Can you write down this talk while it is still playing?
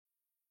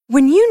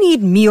When you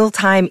need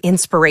mealtime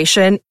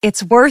inspiration,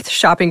 it's worth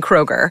shopping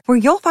Kroger, where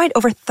you'll find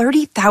over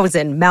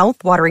 30,000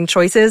 mouth-watering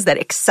choices that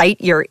excite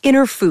your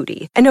inner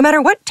foodie. And no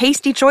matter what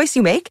tasty choice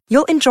you make,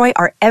 you'll enjoy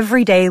our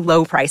everyday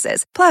low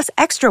prices, plus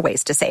extra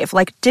ways to save,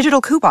 like digital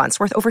coupons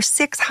worth over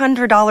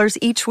 $600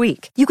 each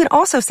week. You can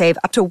also save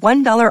up to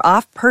 $1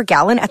 off per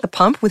gallon at the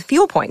pump with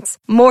fuel points.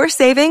 More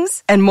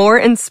savings and more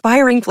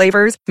inspiring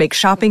flavors make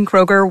shopping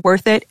Kroger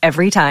worth it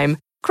every time.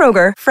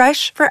 Kroger,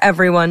 fresh for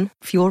everyone.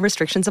 Fuel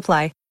restrictions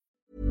apply.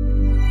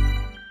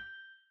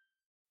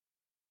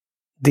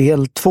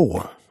 Del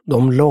 2.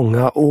 De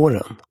långa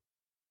åren.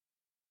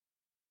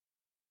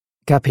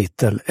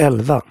 Kapitel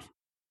 11.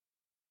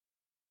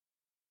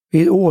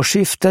 Vid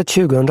årsskiftet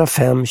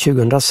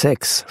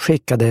 2005-2006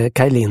 skickade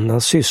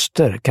Kajlinas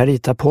syster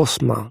Carita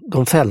Posma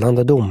de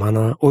fällande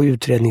domarna och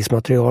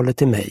utredningsmaterialet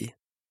till mig.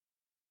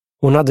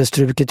 Hon hade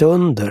strukit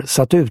under,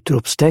 satt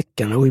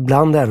utropstecken och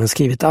ibland även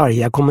skrivit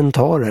arga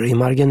kommentarer i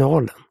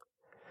marginalen.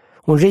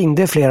 Hon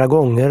ringde flera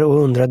gånger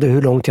och undrade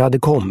hur långt jag hade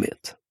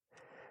kommit.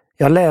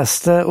 Jag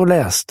läste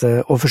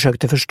och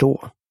försökte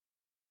förstå.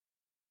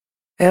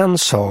 En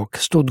sak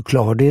stod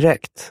klar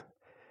direkt.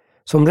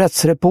 Som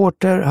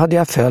rättsreporter hade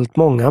jag följt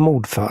många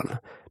mordfall,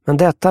 men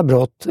detta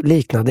brott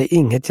liknade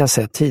inget jag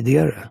sett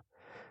tidigare.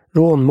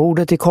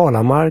 Rånmordet i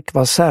Kalamark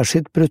var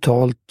särskilt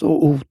brutalt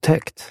och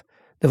otäckt.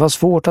 Det var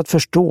svårt att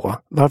förstå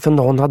varför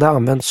någon hade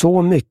använt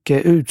så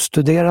mycket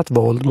utstuderat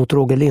våld mot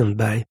Roger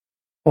Lindberg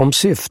om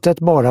syftet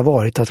bara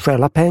varit att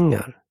stjäla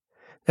pengar.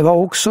 Det var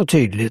också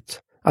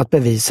tydligt att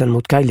bevisen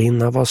mot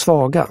Kajlina var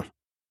svaga.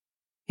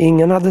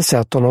 Ingen hade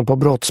sett honom på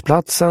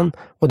brottsplatsen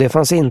och det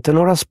fanns inte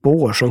några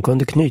spår som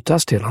kunde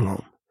knytas till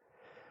honom.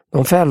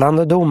 De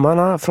fällande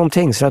domarna från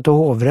tingsrätt och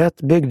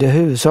hovrätt byggde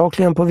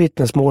huvudsakligen på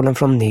vittnesmålen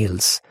från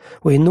Nils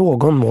och i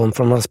någon mån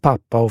från hans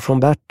pappa och från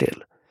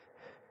Bertil.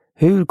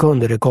 Hur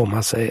kunde det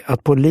komma sig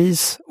att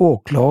polis,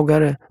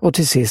 åklagare och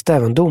till sist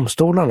även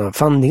domstolarna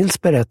fann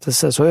Nils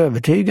berättelse så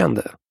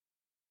övertygande?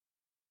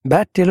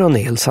 Bertil och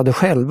Nils hade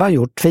själva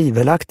gjort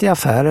tvivelaktiga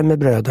affärer med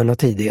bröderna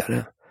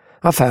tidigare.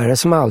 Affärer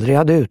som aldrig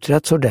hade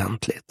utretts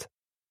ordentligt.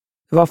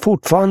 Det var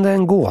fortfarande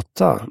en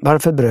gåta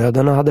varför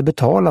bröderna hade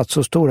betalat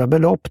så stora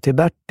belopp till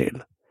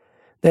Bertil.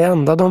 Det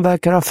enda de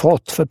verkar ha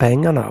fått för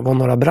pengarna var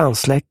några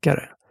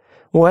brandsläckare.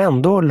 Och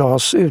ändå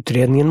lades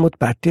utredningen mot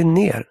Bertil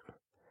ner.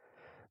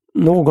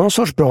 Någon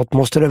sorts brott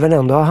måste det väl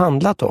ändå ha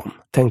handlat om,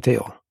 tänkte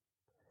jag.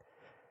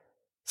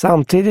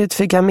 Samtidigt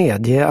fick jag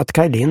medge att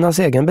Kajlinas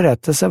egen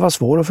berättelse var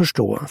svår att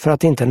förstå, för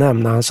att inte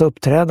nämna hans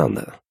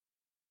uppträdande.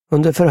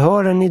 Under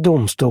förhören i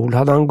domstol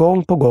hade han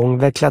gång på gång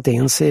vecklat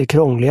in sig i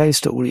krångliga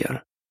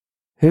historier.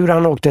 Hur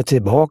han åkte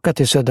tillbaka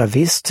till Södra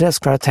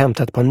Vistträsk för att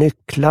hämta ett par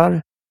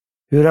nycklar,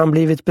 hur han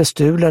blivit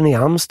bestulen i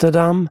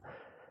Amsterdam,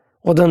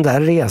 och den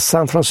där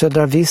resan från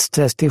Södra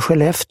Vistträsk till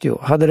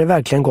Skellefteå, hade det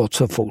verkligen gått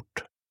så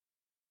fort.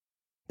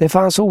 Det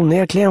fanns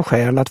onekligen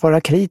skäl att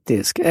vara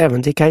kritisk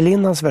även till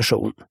Kajlinas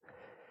version.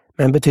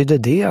 Men betydde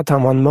det att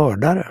han var en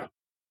mördare?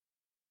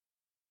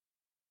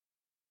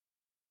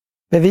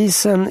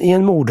 Bevisen i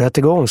en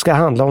mordrättegång ska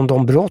handla om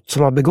de brott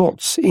som har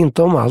begåtts,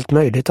 inte om allt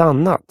möjligt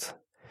annat.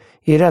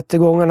 I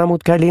rättegångarna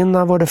mot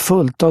Kajlina var det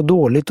fullt av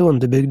dåligt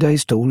underbyggda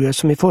historier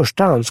som i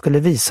första hand skulle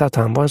visa att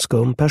han var en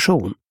skum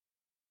person.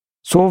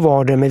 Så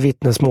var det med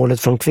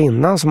vittnesmålet från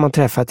kvinnan som han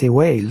träffat i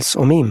Wales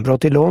om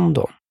inbrott i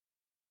London.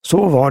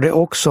 Så var det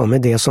också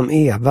med det som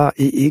Eva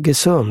i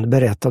Iggesund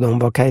berättade om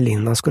vad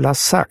Kajlina skulle ha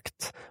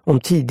sagt om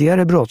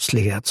tidigare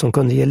brottslighet som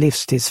kunde ge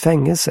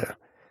livstidsfängelse.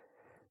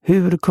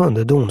 Hur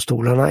kunde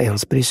domstolarna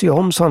ens bry sig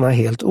om sådana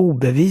helt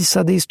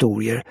obevisade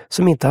historier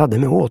som inte hade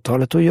med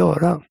åtalet att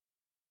göra?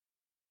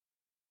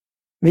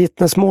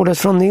 Vittnesmålet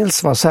från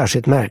Nils var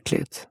särskilt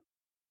märkligt.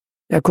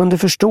 Jag kunde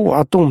förstå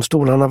att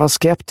domstolarna var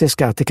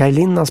skeptiska till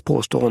Kajlinas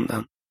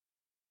påståenden.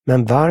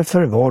 Men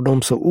varför var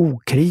de så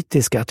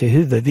okritiska till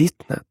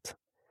huvudvittnet?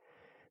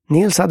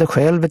 Nils hade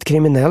själv ett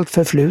kriminellt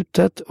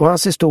förflutet och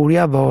hans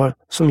historia var,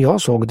 som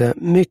jag såg det,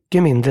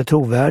 mycket mindre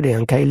trovärdig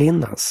än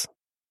Kajlinas.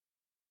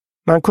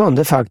 Man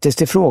kunde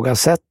faktiskt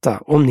ifrågasätta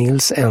om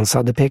Nils ens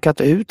hade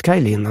pekat ut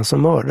Kajlina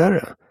som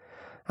mördare.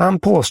 Han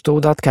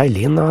påstod att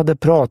Kajlina hade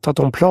pratat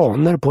om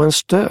planer på en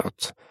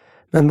stöt,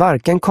 men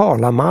varken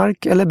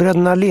Kalamark eller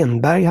bröderna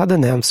Lindberg hade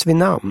nämnts vid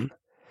namn.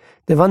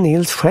 Det var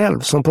Nils själv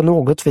som på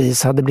något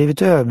vis hade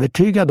blivit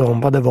övertygad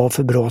om vad det var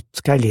för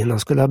brott Kajlina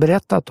skulle ha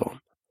berättat om.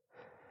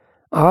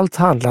 Allt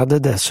handlade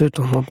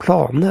dessutom om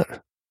planer.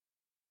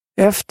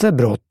 Efter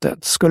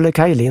brottet skulle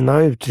Kajlina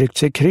ha uttryckt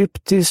sig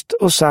kryptiskt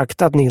och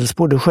sagt att Nils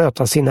borde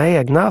sköta sina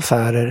egna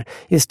affärer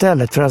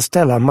istället för att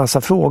ställa en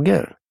massa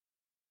frågor.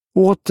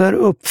 Åter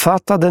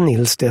uppfattade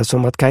Nils det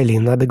som att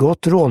Kajlina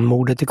begått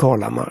rånmordet i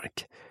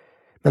Kalamark.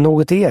 Men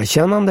något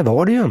erkännande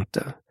var det ju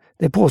inte.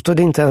 Det påstod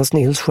inte ens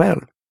Nils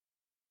själv.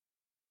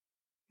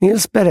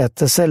 Nils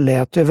berättelse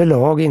lät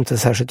överlag inte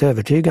särskilt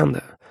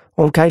övertygande.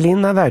 Om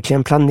Kajlina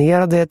verkligen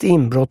planerade ett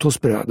inbrott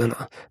hos bröderna,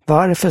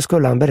 varför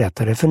skulle han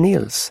berätta det för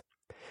Nils?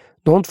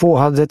 De två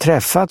hade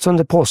träffats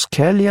under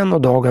påskhelgen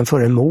och dagen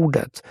före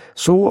mordet,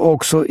 så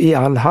också i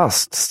all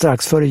hast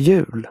strax före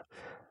jul.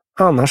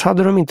 Annars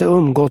hade de inte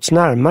umgåtts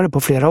närmare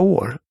på flera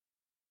år.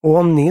 Och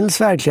om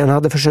Nils verkligen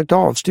hade försökt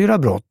avstyra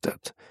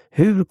brottet,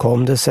 hur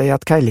kom det sig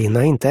att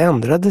Kaj-Linna inte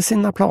ändrade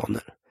sina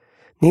planer?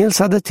 Nils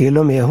hade till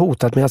och med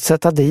hotat med att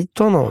sätta dit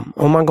honom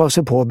om han gav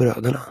sig på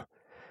bröderna.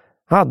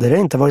 Hade det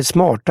inte varit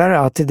smartare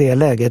att i det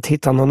läget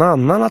hitta någon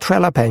annan att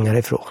stjäla pengar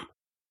ifrån?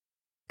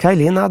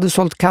 Kaj-Linna hade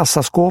sålt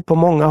kassaskåp på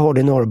många håll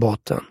i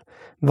Norrbotten.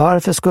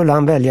 Varför skulle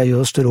han välja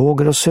just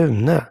Roger och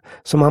Sune,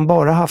 som han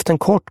bara haft en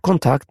kort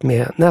kontakt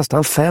med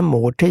nästan 5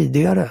 år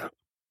tidigare?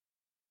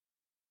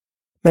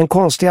 Men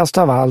konstigast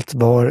av allt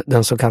var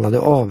den så kallade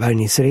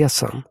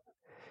avvärjningsresan.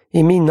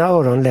 I mina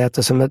öron lät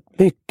det som ett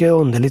mycket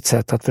underligt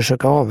sätt att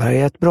försöka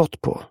avvärja ett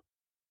brott på.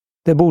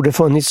 Det borde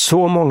funnits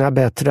så många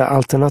bättre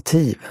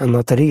alternativ än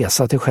att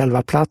resa till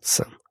själva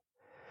platsen.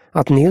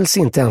 Att Nils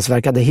inte ens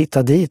verkade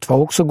hitta dit var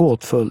också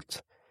gåtfullt.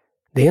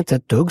 Det är inte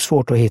ett dugg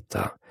svårt att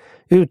hitta.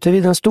 Ute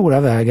vid den stora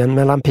vägen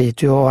mellan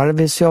Piteå och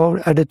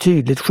Arvidsjaur är det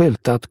tydligt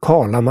skyltat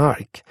kala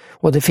mark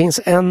och det finns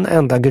en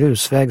enda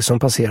grusväg som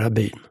passerar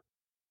byn.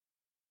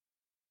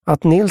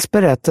 Att Nils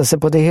berättelse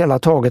på det hela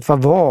taget var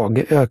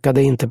vag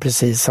ökade inte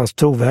precis hans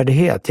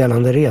trovärdighet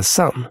gällande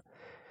resan.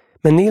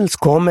 Men Nils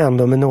kom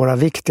ändå med några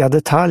viktiga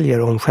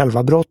detaljer om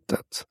själva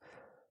brottet.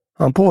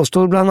 Han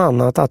påstod bland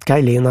annat att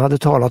Kaj-Linna hade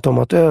talat om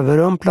att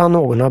överrumpla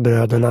någon av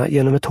bröderna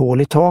genom ett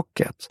hål i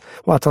taket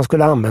och att han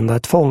skulle använda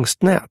ett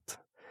fångstnät.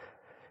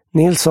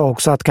 Nils sa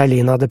också att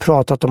Kaj-Linna hade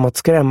pratat om att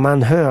skrämma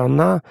en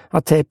höna,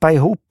 att tejpa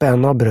ihop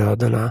en av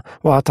bröderna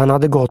och att han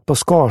hade gått på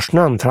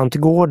Skarsnön fram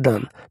till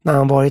gården när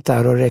han varit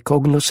där och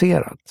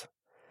rekognoserat.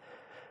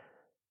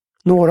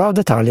 Några av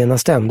detaljerna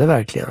stämde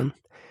verkligen.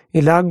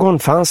 I laggården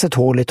fanns ett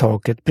hål i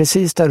taket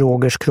precis där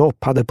Rogers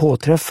kropp hade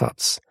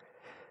påträffats.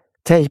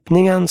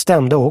 Tejpningen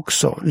stämde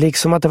också,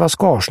 liksom att det var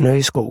skarsnö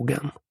i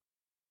skogen.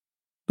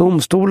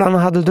 Domstolarna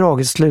hade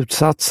dragit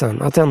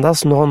slutsatsen att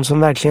endast någon som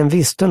verkligen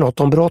visste något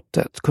om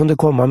brottet kunde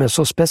komma med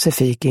så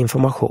specifik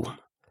information.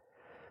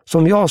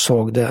 Som jag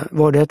såg det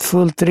var det ett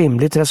fullt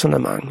rimligt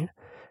resonemang.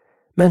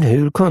 Men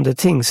hur kunde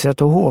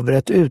tingsrätt och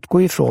hovrätt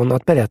utgå ifrån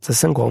att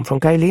berättelsen kom från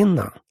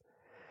Kaj-Linna?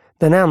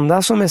 Den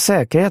enda som med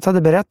säkerhet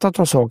hade berättat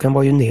om saken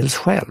var ju Nils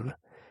själv.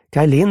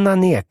 Kaj-Linna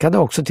nekade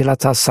också till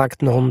att ha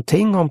sagt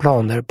någonting om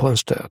planer på en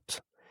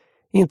stöt.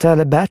 Inte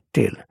heller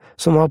Bertil,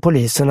 som av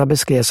poliserna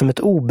beskrevs som ett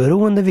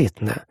oberoende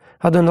vittne,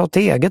 hade något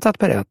eget att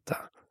berätta.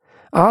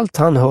 Allt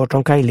han hört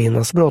om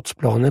Kaj-Linnas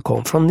brottsplaner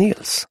kom från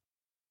Nils.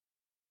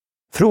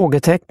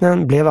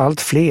 Frågetecknen blev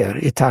allt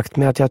fler i takt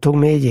med att jag tog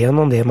mig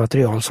igenom det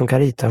material som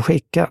Carita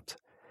skickat.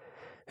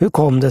 Hur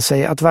kom det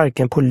sig att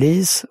varken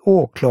polis,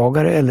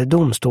 åklagare eller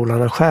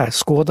domstolarna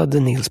skärskådade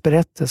Nils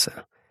berättelse?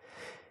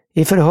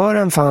 I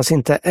förhören fanns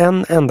inte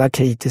en enda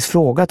kritisk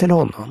fråga till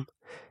honom.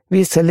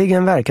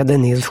 Visserligen verkade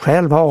Nils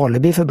själv ha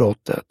alibi för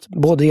brottet,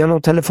 både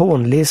genom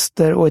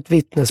telefonlister och ett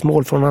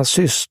vittnesmål från hans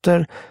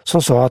syster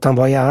som sa att han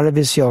var i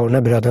Arvidsjaur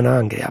när bröderna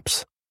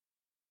angreps.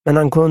 Men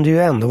han kunde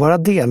ju ändå vara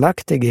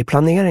delaktig i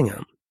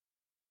planeringen.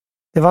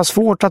 Det var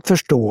svårt att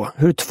förstå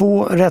hur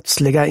 2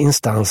 rättsliga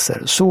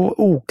instanser så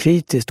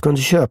okritiskt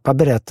kunde köpa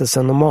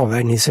berättelsen om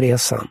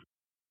avvärjningsresan,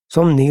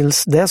 som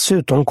Nils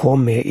dessutom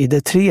kom med i det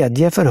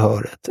 3:e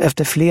förhöret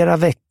efter flera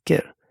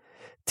veckor.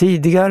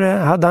 Tidigare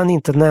hade han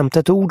inte nämnt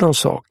ett ord om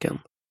saken.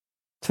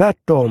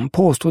 Tvärtom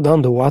påstod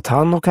han då att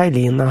han och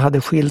Kaj-Linna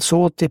hade skilts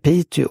åt i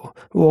Piteå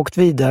och åkt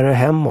vidare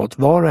hemåt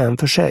var och en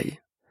för sig.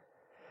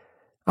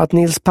 Att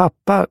Nils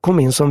pappa kom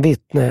in som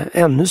vittne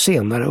ännu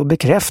senare och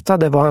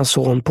bekräftade vad hans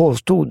son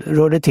påstod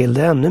rörde till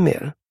det ännu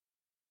mer.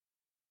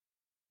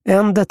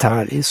 En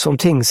detalj som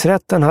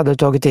tingsrätten hade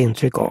tagit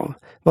intryck av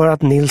var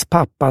att Nils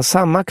pappa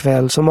samma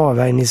kväll som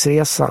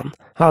avvärjningsresan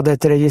hade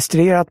ett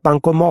registrerat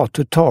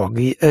bankomatuttag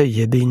i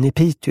Öjebyn i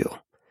Piteå.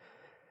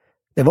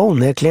 Det var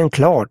onekligen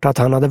klart att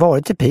han hade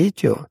varit i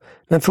Piteå,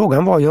 men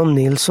frågan var ju om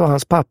Nils och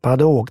hans pappa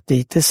hade åkt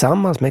dit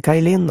tillsammans med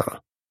Kaj-Linna.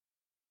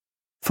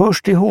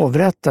 Först i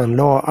hovrätten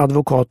la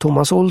advokat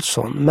Thomas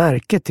Olsson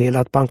märke till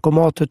att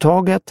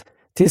bankomatuttaget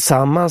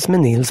tillsammans med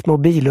Nils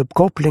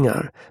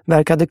mobiluppkopplingar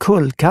verkade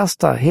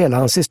kullkasta hela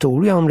hans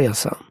historia om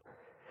resan.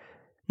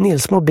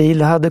 Nils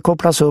mobil hade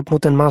kopplats upp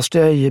mot en mast i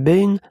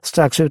Öjebyn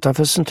strax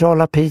utanför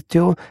centrala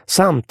Piteå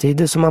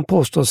samtidigt som han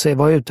påstod sig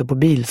vara ute på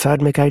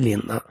bilfärd med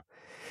Kaj-Linna.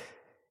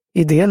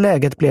 I det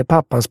läget blev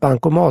pappans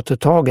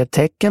bankomatuttag ett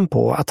tecken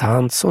på att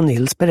hans och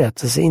Nils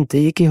berättelse inte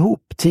gick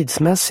ihop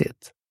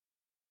tidsmässigt.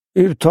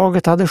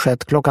 Uttaget hade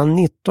skett klockan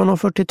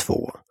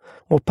 19:42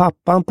 och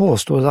pappan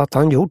påstod att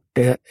han gjort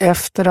det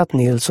efter att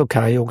Nils och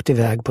Kaj åkt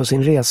iväg på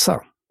sin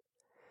resa.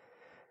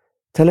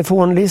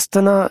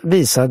 Telefonlistorna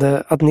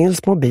visade att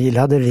Nils mobil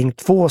hade ringt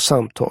 2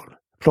 samtal,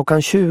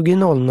 klockan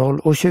 20.00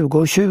 och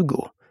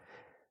 20.20.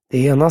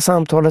 Det ena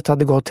samtalet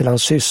hade gått till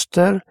hans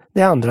syster,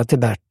 det andra till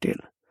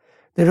Bertil.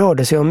 Det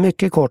rörde sig om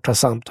mycket korta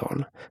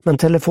samtal, men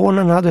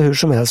telefonen hade hur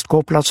som helst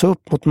kopplats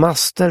upp mot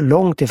master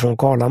långt ifrån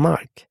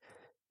Kalamark.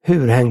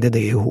 Hur hängde det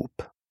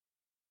ihop?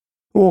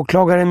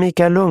 Åklagare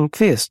Mikael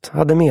Lundqvist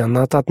hade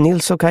menat att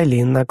Nils och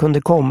Kaj-Linna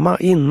kunde komma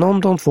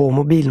inom de 2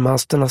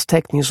 mobilmasternas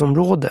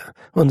täckningsområde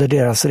under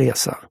deras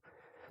resa.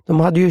 De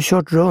hade ju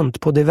kört runt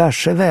på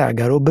diverse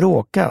vägar och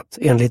bråkat,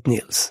 enligt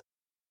Nils.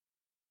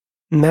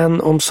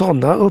 Men om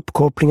sådana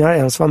uppkopplingar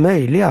ens var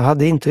möjliga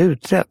hade inte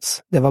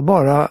utretts. Det var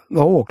bara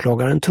vad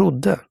åklagaren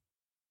trodde.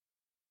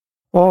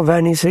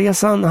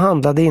 Avvärjningsresan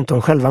handlade inte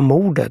om själva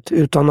mordet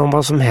utan om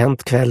vad som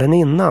hänt kvällen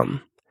innan.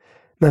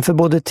 Men för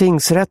både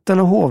tingsrätten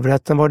och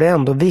hovrätten var det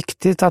ändå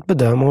viktigt att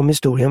bedöma om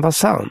historien var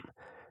sann.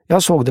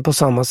 Jag såg det på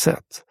samma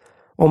sätt.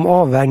 Om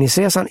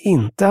avvärjningsresan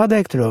inte hade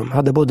ägt rum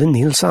hade både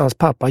Nils och hans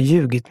pappa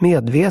ljugit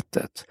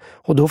medvetet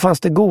och då fanns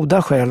det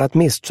goda skäl att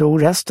misstro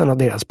resten av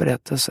deras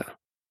berättelse.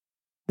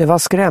 Det var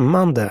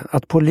skrämmande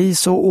att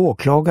polis och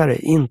åklagare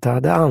inte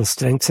hade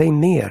ansträngt sig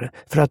mer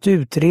för att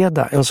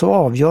utreda en så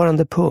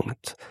avgörande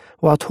punkt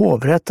och att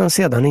hovrätten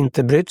sedan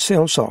inte brytt sig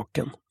om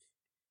saken.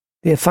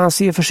 Det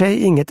fanns i och för sig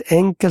inget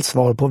enkelt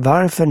svar på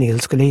varför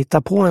Nils skulle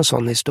hitta på en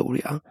sån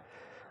historia.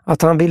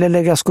 Att han ville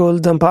lägga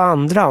skulden på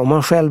andra om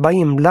han själv var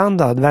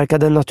inblandad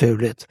verkade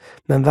naturligt,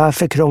 men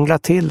varför krångla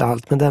till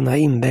allt med denna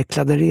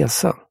invecklade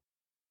resa?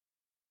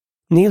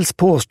 Nils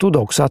påstod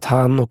också att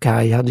han och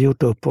Kaj hade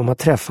gjort upp om att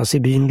träffas i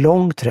byn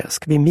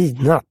Långträsk vid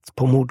midnatt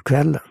på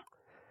mordkvällen.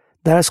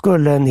 Där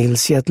skulle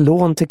Nils ge ett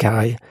lån till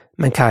Kaj,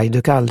 men Kaj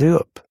dök aldrig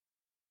upp.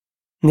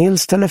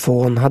 Nils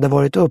telefon hade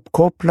varit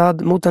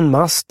uppkopplad mot en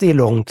mast i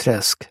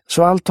Långträsk,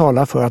 så allt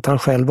talar för att han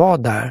själv var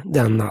där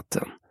den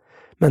natten.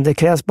 Men det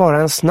krävs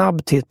bara en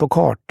snabb titt på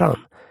kartan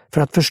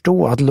för att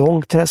förstå att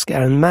Långträsk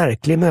är en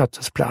märklig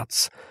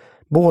mötesplats,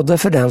 både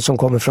för den som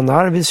kommer från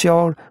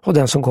Arvidsjaur och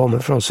den som kommer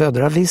från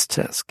södra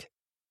Vissträsk.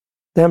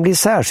 Den blir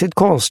särskilt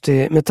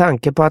konstig med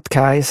tanke på att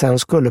Kaj sen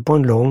skulle på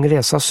en lång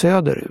resa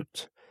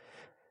söderut.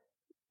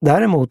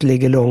 Däremot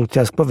ligger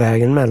Långträsk på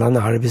vägen mellan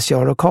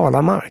Arvidsjaur och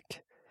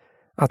Kalamark.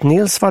 Att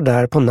Nils var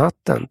där på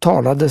natten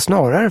talade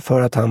snarare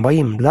för att han var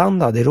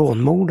inblandad i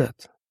rånmordet.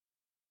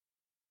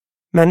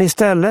 Men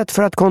istället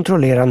för att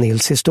kontrollera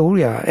Nils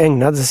historia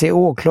ägnade sig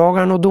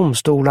åklagaren och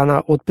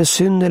domstolarna åt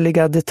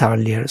besynnerliga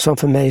detaljer som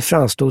för mig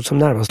framstod som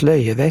närmast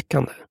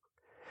löjeväckande.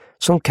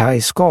 Som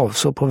Kaj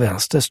skavsår på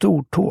vänster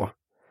stortå.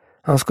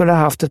 Han skulle ha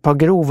haft ett par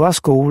grova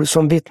skor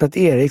som vittnet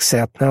Erik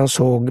sett när han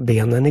såg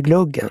benen i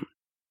gluggen.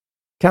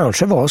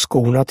 Kanske var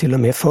skorna till och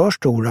med för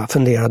stora,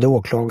 funderade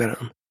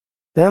åklagaren.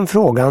 Den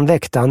frågan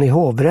väckte han i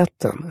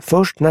hovrätten,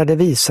 först när det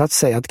visat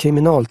sig att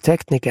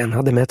kriminalteknikern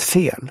hade mätt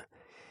fel.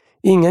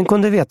 Ingen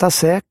kunde veta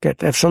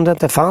säkert eftersom det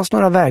inte fanns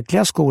några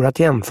verkliga skor att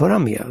jämföra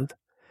med.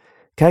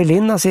 Kaj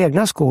Linnas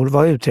egna skor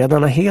var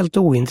utredarna helt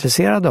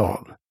ointresserade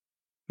av.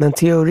 Men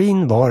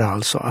teorin var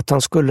alltså att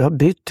han skulle ha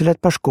bytt till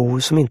ett par skor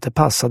som inte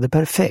passade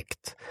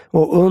perfekt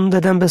och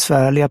under den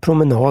besvärliga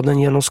promenaden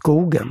genom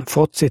skogen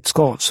fått sitt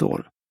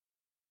skavsår.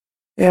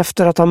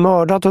 Efter att ha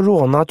mördat och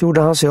rånat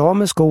gjorde han sig av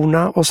med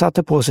skorna och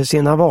satte på sig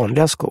sina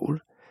vanliga skor.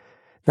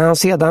 När han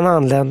sedan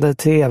anlände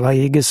till Eva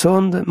i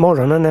Iggesund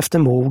morgonen efter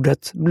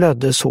mordet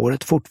blödde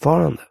såret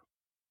fortfarande.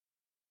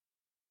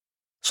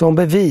 Som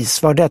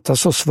bevis var detta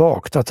så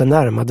svagt att det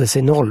närmade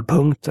sig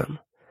nollpunkten.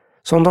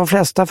 Som de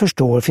flesta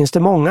förstår finns det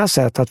många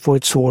sätt att få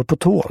ett sår på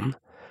tån.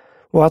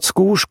 Och att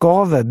skor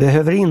skaver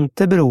behöver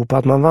inte bero på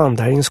att man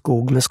vandrar i en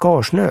skog med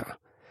skarsnö.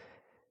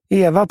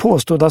 Eva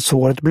påstod att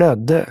såret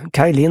blödde.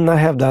 Kaj Linna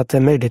hävdade att det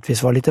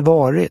möjligtvis var lite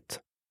varigt.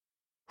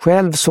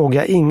 Själv såg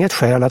jag inget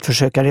skäl att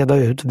försöka reda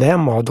ut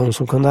vem av dem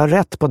som kunde ha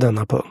rätt på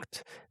denna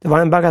punkt. Det var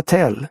en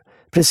bagatell,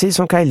 precis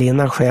som Kaj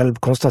Linna själv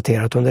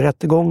konstaterat under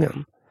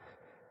rättegången.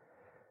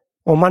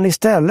 Om man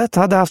istället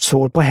hade haft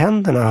sår på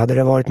händerna hade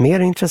det varit mer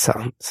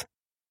intressant.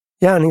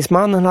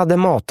 Gärningsmannen hade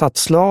matat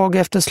slag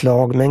efter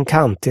slag med en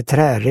kantig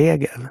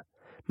träregel.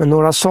 Men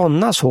några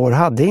sådana sår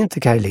hade inte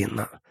Kaj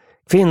Linna.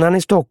 Kvinnan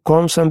i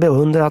Stockholm som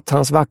beundrat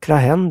hans vackra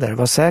händer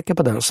var säker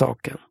på den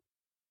saken.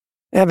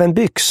 Även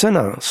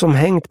byxorna som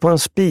hängt på en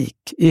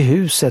spik i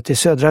huset i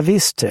södra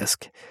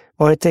Vissträsk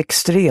var ett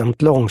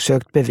extremt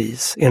långsökt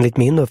bevis enligt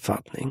min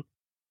uppfattning.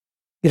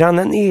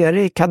 Grannen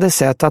Erik hade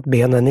sett att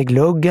benen i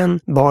gluggen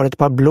bar ett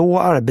par blå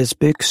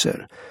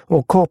arbetsbyxor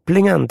och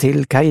kopplingen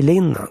till Kaj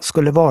Linna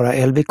skulle vara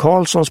Elvie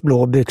Karlssons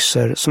blå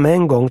byxor som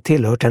en gång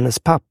tillhört hennes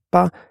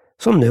pappa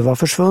som nu var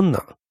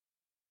försvunna.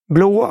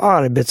 Blå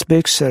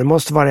arbetsbyxor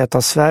måste vara ett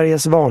av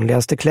Sveriges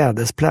vanligaste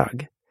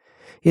klädesplagg.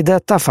 I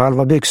detta fall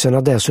var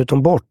byxorna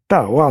dessutom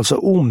borta och alltså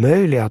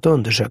omöjliga att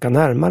undersöka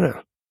närmare.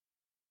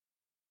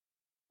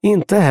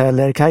 Inte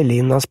heller Kaj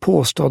Linnas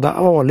påstådda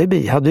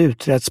alibi hade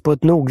utretts på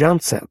ett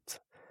noggrant sätt.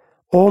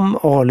 Om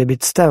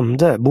alibit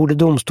stämde borde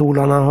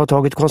domstolarna ha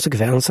tagit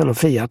konsekvensen och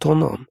friat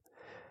honom.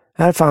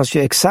 Här fanns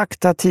ju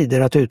exakta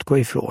tider att utgå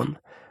ifrån.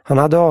 Han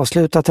hade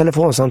avslutat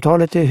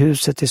telefonsamtalet i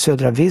huset i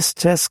södra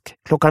Vissträsk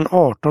klockan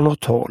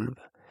 18:12.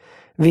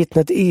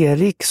 Vittnet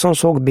Erik som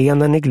såg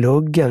benen i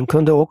gluggen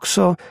kunde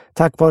också,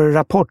 tack vare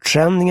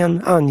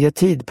rapportsändningen, ange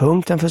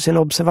tidpunkten för sin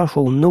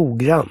observation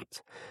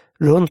noggrant.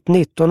 Runt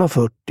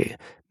 19:40,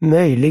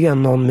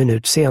 möjligen någon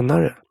minut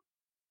senare.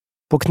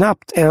 På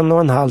knappt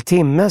 1,5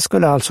 timme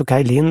skulle alltså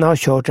Kaj Linna ha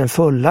kört en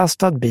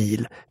fullastad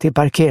bil till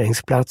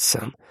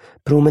parkeringsplatsen,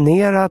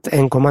 promenerat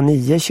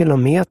 1,9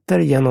 kilometer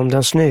genom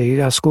den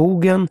snöiga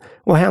skogen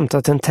och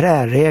hämtat en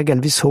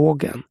träregel vid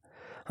sågen.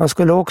 Han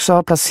skulle också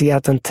ha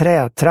placerat en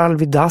trätrall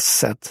vid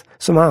dasset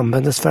som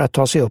användes för att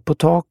ta sig upp på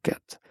taket.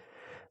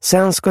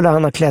 Sen skulle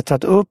han ha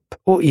klättrat upp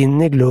och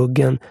in i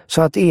gluggen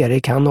så att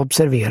Erik hann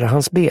observera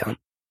hans ben.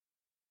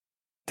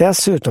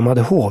 Dessutom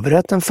hade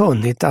hovrätten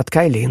funnit att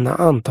Kaj Linna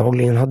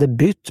antagligen hade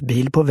bytt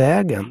bil på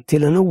vägen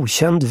till en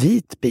okänd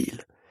vit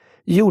bil.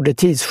 Gjorde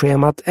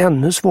tidsschemat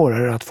ännu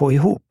svårare att få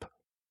ihop.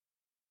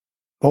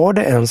 Var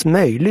det ens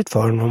möjligt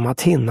för honom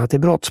att hinna till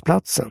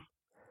brottsplatsen?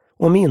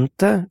 Om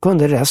inte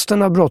kunde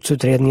resten av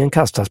brottsutredningen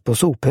kastas på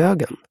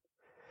sophögen.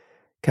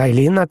 Kaj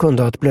Linna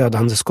kunde ha ett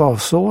blödande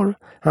skavsår,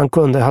 han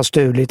kunde ha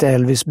stulit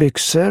Elvis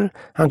byxor,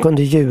 han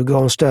kunde ljuga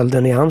om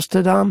stölden i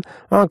Amsterdam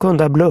och han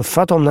kunde ha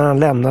bluffat om när han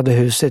lämnade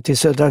huset i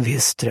Södra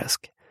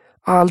Vistträsk.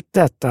 Allt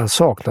detta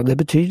saknade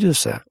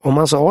betydelse om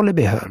hans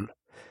alibi höll.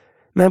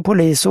 Men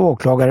polis och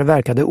åklagare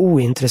verkade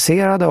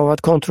ointresserade av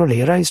att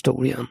kontrollera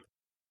historien.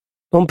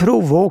 De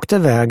provåkte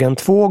vägen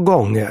 2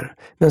 gånger,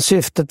 men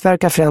syftet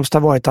verkar främst ha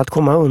varit att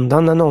komma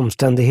undan en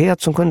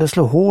omständighet som kunde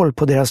slå hål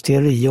på deras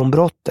teori om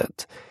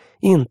brottet.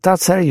 Inte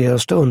att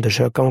seriöst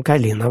undersöka om Kaj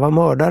Linna var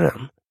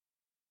mördaren.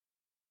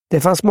 Det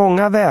fanns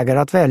många vägar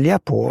att välja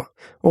på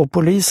och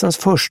polisens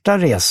första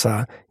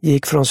resa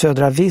gick från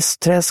Södra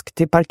Vistträsk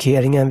till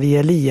parkeringen vid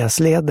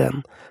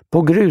Eliasleden,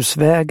 på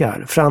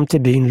grusvägar fram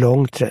till byn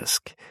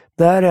Långträsk.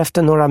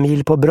 Därefter några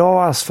mil på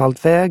bra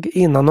asfaltväg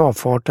innan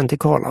avfarten till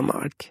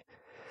Kalamark.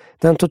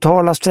 Den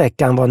totala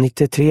sträckan var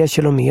 93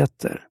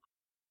 kilometer.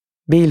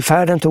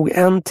 Bilfärden tog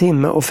 1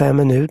 timme och 5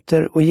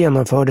 minuter och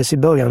genomfördes i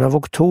början av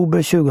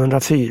oktober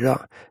 2004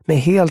 med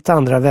helt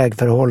andra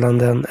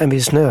vägförhållanden än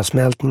vid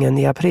snösmältningen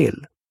i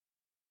april.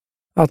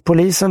 Att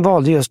polisen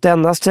valde just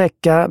denna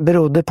sträcka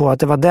berodde på att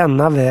det var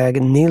denna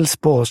väg Nils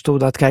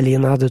påstod att Kaj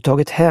Linna hade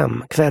tagit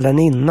hem kvällen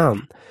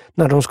innan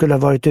när de skulle ha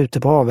varit ute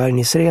på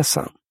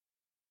avvärjningsresan.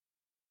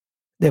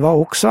 Det var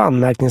också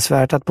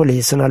anmärkningsvärt att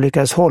poliserna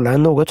lyckades hålla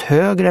en något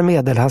högre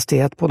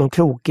medelhastighet på de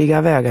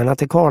krokiga vägarna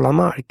till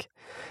Kalamark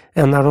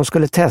än när de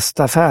skulle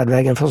testa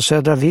färdvägen från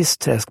Södra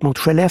Vistträsk mot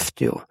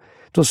Skellefteå,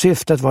 då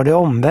syftet var det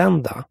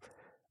omvända,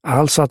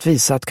 alltså att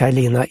visa att Kaj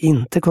Linna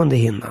inte kunde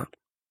hinna.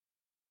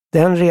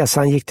 Den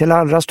resan gick till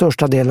allra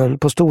största delen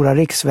på stora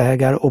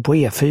riksvägar och på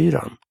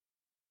E4.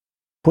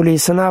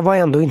 Poliserna var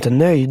ändå inte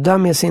nöjda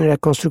med sin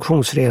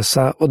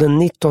rekonstruktionsresa och den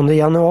 19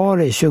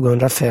 januari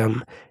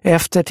 2005,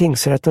 efter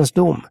tingsrättens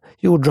dom,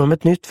 gjorde de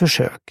ett nytt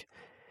försök.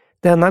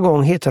 Denna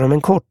gång hittade de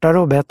en kortare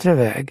och bättre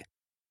väg.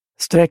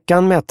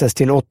 Sträckan mättes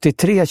till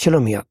 83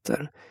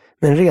 kilometer,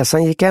 men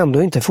resan gick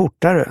ändå inte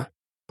fortare.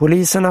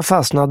 Poliserna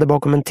fastnade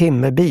bakom en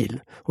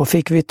timmerbil och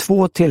fick vid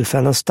 2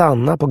 tillfällen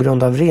stanna på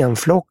grund av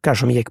renflockar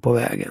som gick på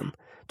vägen.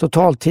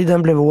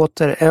 Totaltiden blev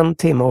åter 1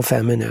 timme och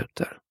 5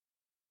 minuter.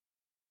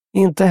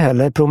 Inte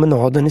heller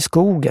promenaden i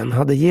skogen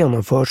hade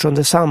genomförts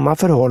under samma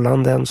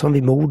förhållanden som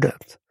vid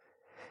mordet.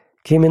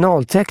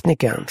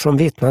 Kriminalteknikern som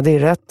vittnade i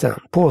rätten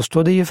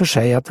påstod i och för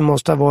sig att det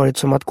måste ha varit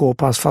som att gå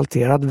på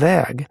asfalterad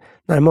väg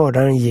när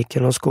mördaren gick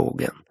genom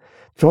skogen,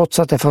 trots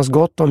att det fanns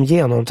gott om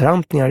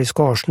genomtrampningar i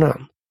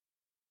skarsnön.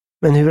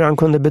 Men hur han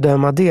kunde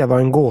bedöma det var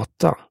en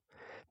gåta.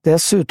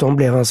 Dessutom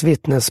blev hans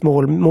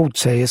vittnesmål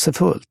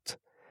motsägelsefullt.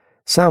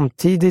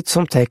 Samtidigt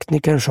som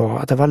teknikern sa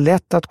att det var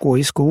lätt att gå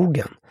i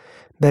skogen,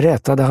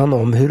 berättade han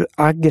om hur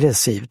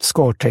aggressivt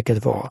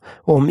skartäcket var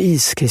och om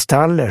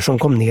iskristaller som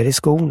kom ner i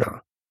skorna.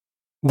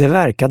 Det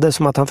verkade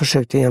som att han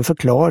försökte ge en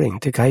förklaring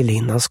till Kaj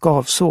Linnas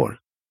skavsår.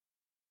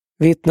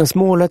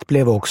 Vittnesmålet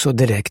blev också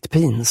direkt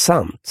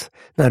pinsamt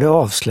när det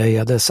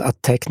avslöjades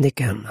att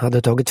teknikern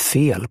hade tagit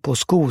fel på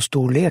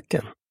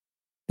skostorleken.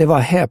 Det var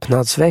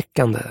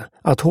häpnadsväckande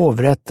att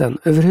hovrätten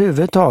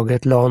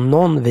överhuvudtaget la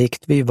någon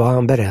vikt vid vad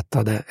han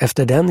berättade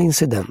efter den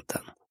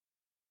incidenten.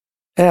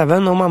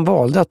 Även om man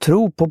valde att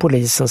tro på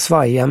polisens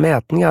svajiga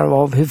mätningar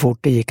av hur fort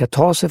det gick att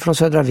ta sig från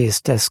Södra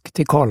Vistträsk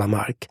till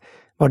Kalamark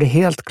var det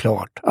helt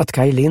klart att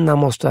Kaj Linna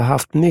måste ha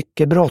haft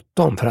mycket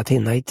bråttom för att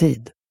hinna i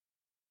tid.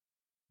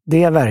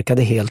 Det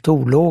verkade helt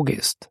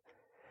ologiskt.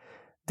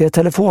 Det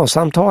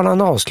telefonsamtal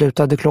han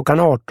avslutade klockan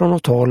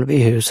 18:12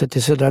 i huset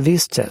i Södra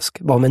Vistträsk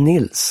var med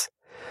Nils,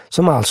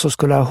 som alltså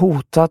skulle ha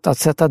hotat att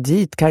sätta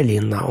dit Kaj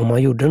Linna om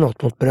han gjorde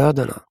något mot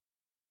bröderna.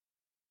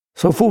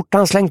 Så fort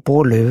han slängt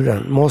på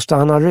luren måste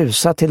han ha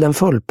rusat till den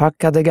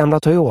fullpackade gamla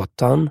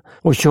Toyotan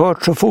och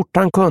kört så fort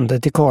han kunde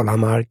till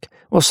Kalamark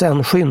och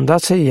sen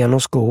skyndat sig genom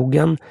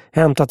skogen,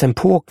 hämtat en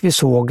påk vid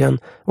sågen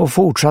och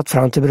fortsatt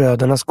fram till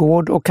brödernas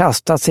gård och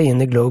kastat sig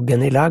in i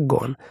gluggen i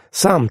laggården,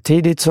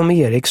 samtidigt som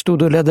Erik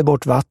stod och ledde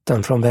bort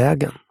vatten från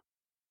vägen.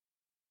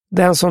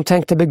 Den som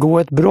tänkte begå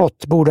ett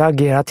brott borde ha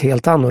agerat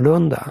helt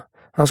annorlunda.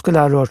 Han skulle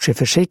ha rört sig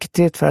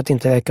försiktigt för att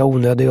inte väcka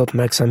onödig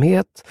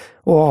uppmärksamhet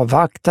och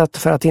avvaktat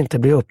för att inte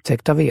bli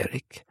upptäckt av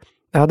Erik.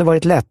 Det hade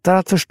varit lättare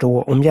att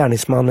förstå om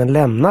gärningsmannen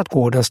lämnat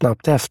gården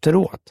snabbt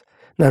efteråt,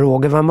 när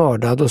Roger var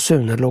mördad och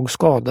Sune låg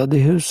skadad i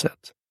huset.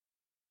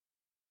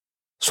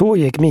 Så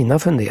gick mina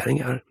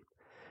funderingar.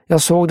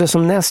 Jag såg det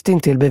som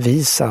nästintill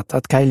bevisat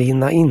att Kaj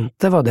Linna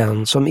inte var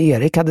den som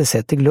Erik hade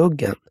sett i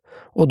gluggen,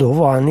 och då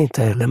var han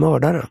inte heller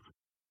mördaren.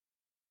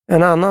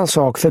 En annan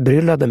sak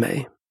förbryllade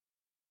mig.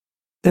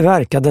 Det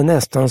verkade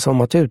nästan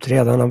som att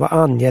utredarna var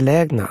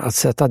angelägna att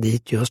sätta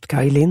dit just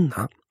Kaj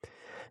Linna.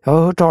 Jag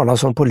har hört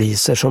talas om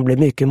poliser som blev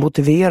mycket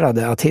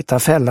motiverade att hitta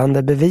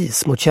fällande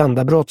bevis mot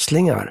kända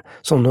brottslingar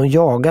som de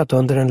jagat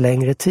under en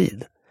längre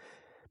tid.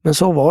 Men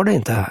så var det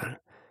inte här.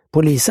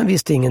 Polisen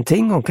visste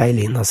ingenting om Kaj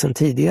Linna sedan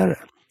tidigare.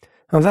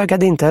 Han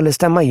verkade inte heller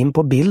stämma in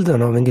på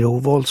bilden av en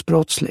grov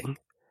våldsbrottsling.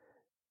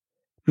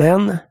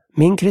 Men,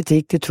 min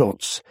kritik till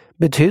trots,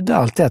 betydde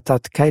allt detta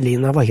att Kaj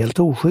Linna var helt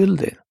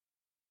oskyldig.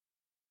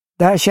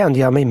 Där kände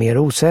jag mig mer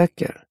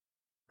osäker.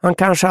 Han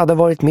kanske hade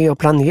varit med och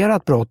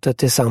planerat brottet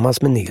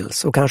tillsammans med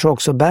Nils och kanske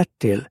också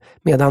Bertil,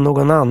 medan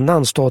någon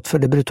annan stått för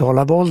det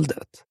brutala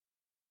våldet.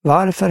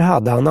 Varför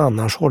hade han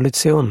annars hållit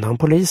sig undan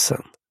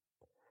polisen?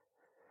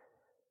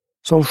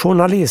 Som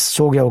journalist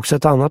såg jag också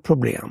ett annat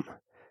problem.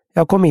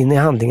 Jag kom in i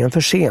handlingen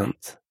för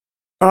sent.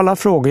 Alla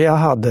frågor jag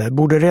hade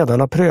borde redan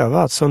ha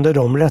prövats under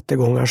de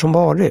rättegångar som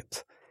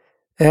varit.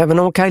 Även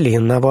om Kaj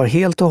Linna var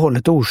helt och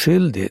hållet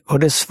oskyldig var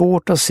det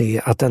svårt att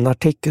se att en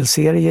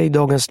artikelserie i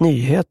Dagens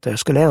Nyheter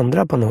skulle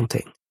ändra på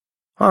någonting.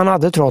 Han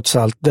hade trots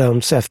allt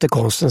dömts efter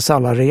konstens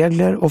alla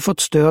regler och fått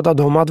stöd av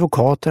de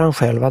advokater han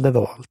själv hade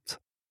valt.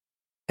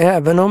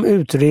 Även om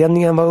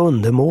utredningen var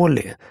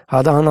undermålig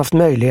hade han haft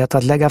möjlighet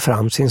att lägga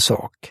fram sin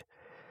sak.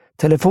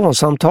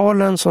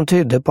 Telefonsamtalen som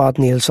tydde på att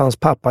Nils och hans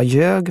pappa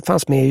ljög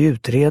fanns med i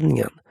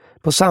utredningen,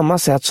 på samma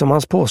sätt som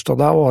hans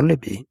påstådda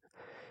alibi.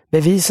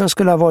 Bevisen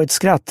skulle ha varit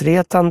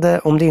skrattretande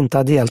om det inte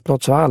hade gällt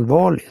något så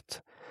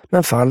allvarligt.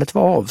 Men fallet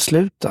var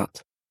avslutat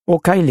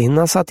och Kaj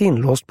Linna satt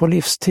inlåst på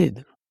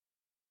livstid.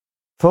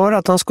 För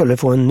att han skulle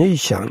få en ny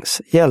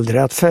chans gällde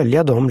det att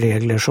följa de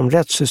regler som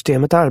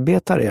rättssystemet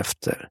arbetar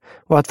efter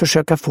och att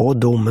försöka få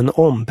domen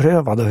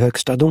omprövad av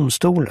Högsta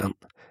domstolen.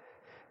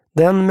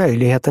 Den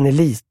möjligheten är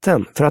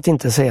liten, för att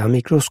inte säga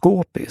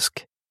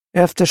mikroskopisk,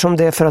 eftersom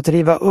det för att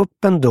riva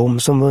upp en dom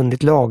som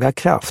vunnit laga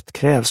kraft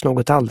krävs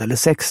något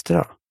alldeles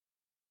extra.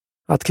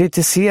 Att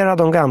kritisera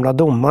de gamla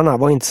domarna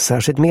var inte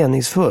särskilt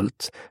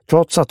meningsfullt,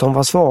 trots att de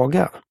var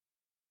svaga.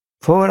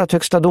 För att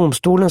Högsta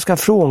domstolen ska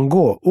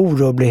frångå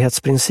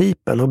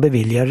orubblighetsprincipen och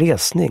bevilja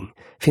resning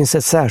finns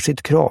ett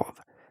särskilt krav,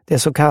 det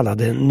så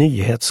kallade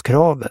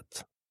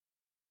nyhetskravet.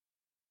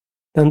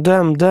 Den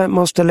dömde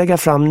måste lägga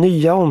fram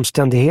nya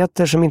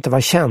omständigheter som inte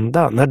var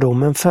kända när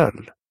domen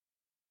föll.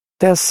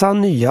 Dessa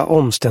nya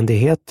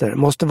omständigheter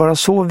måste vara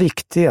så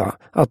viktiga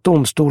att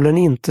domstolen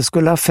inte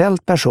skulle ha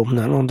fällt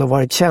personen om de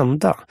varit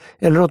kända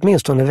eller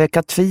åtminstone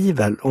väcka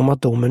tvivel om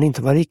att domen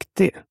inte var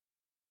riktig.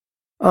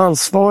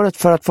 Ansvaret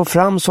för att få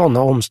fram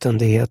sådana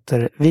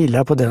omständigheter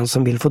vilar på den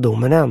som vill få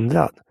domen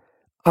ändrad,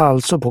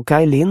 alltså på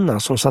Kaj Linna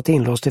som satt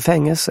inlåst i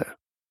fängelse.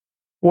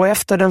 Och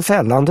efter den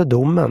fällande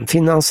domen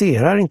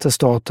finansierar inte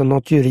staten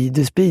något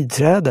juridiskt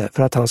biträde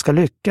för att han ska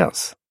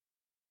lyckas.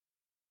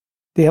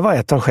 Det var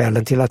ett av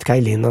skälen till att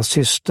Kaj Linnas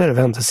syster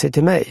vände sig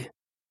till mig.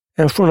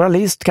 En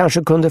journalist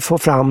kanske kunde få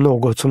fram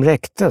något som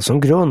räckte som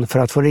grund för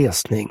att få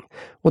resning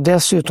och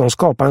dessutom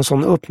skapa en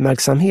sån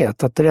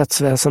uppmärksamhet att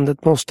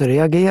rättsväsendet måste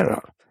reagera.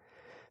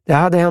 Det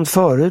hade hänt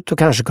förut och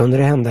kanske kunde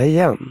det hända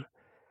igen.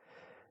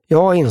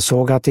 Jag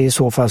insåg att det i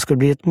så fall skulle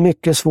bli ett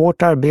mycket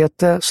svårt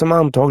arbete som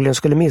antagligen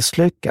skulle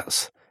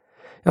misslyckas.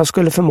 Jag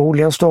skulle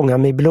förmodligen stånga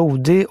mig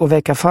blodig och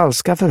väcka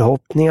falska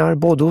förhoppningar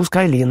både hos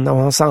Kaj Linna och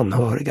hans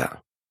anhöriga.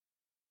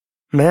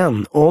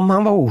 Men om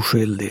han var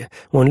oskyldig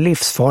och en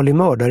livsfarlig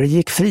mördare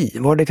gick fri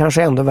var det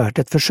kanske ändå värt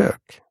ett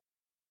försök.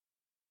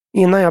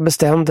 Innan jag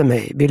bestämde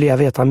mig ville jag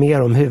veta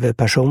mer om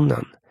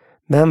huvudpersonen.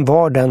 Vem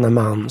var denna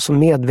man som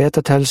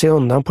medvetet höll sig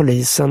undan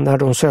polisen när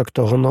de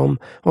sökte honom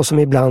och som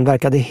ibland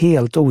verkade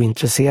helt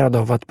ointresserad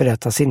av att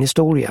berätta sin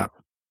historia?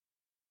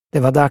 Det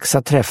var dags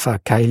att träffa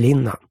Kaj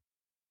Linna.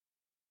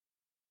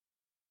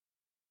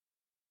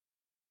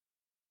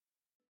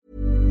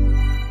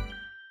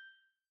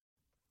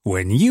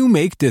 When you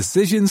make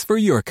decisions for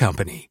your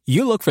company,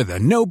 you look for the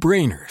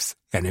no-brainers.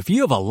 And if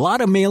you have a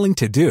lot of mailing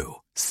to do,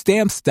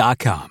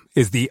 Stamps.com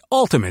is the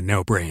ultimate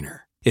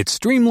no-brainer. It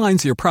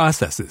streamlines your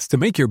processes to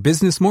make your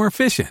business more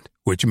efficient,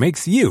 which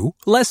makes you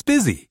less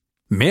busy.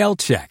 Mail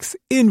checks,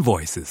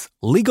 invoices,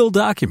 legal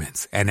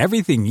documents, and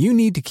everything you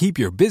need to keep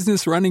your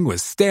business running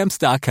with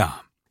Stamps.com.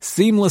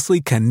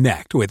 Seamlessly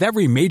connect with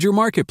every major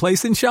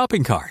marketplace and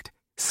shopping cart.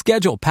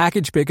 Schedule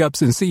package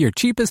pickups and see your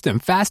cheapest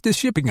and fastest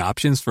shipping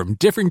options from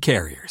different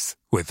carriers.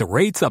 With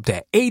rates up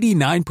to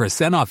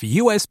 89% off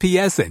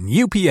USPS and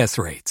UPS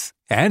rates.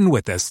 And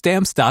with the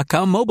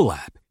Stamps.com mobile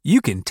app,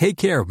 you can take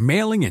care of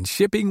mailing and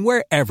shipping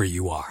wherever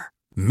you are.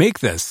 Make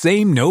the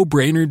same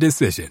no-brainer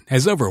decision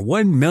as over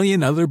 1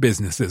 million other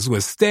businesses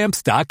with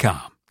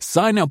Stamps.com.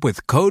 Sign up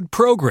with code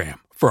PROGRAM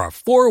for a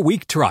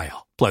 4-week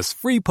trial, plus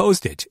free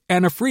postage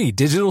and a free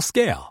digital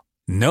scale.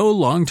 No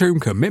long-term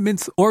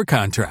commitments or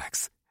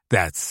contracts.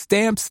 That's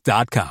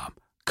Stamps.com.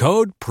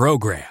 Code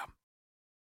PROGRAM.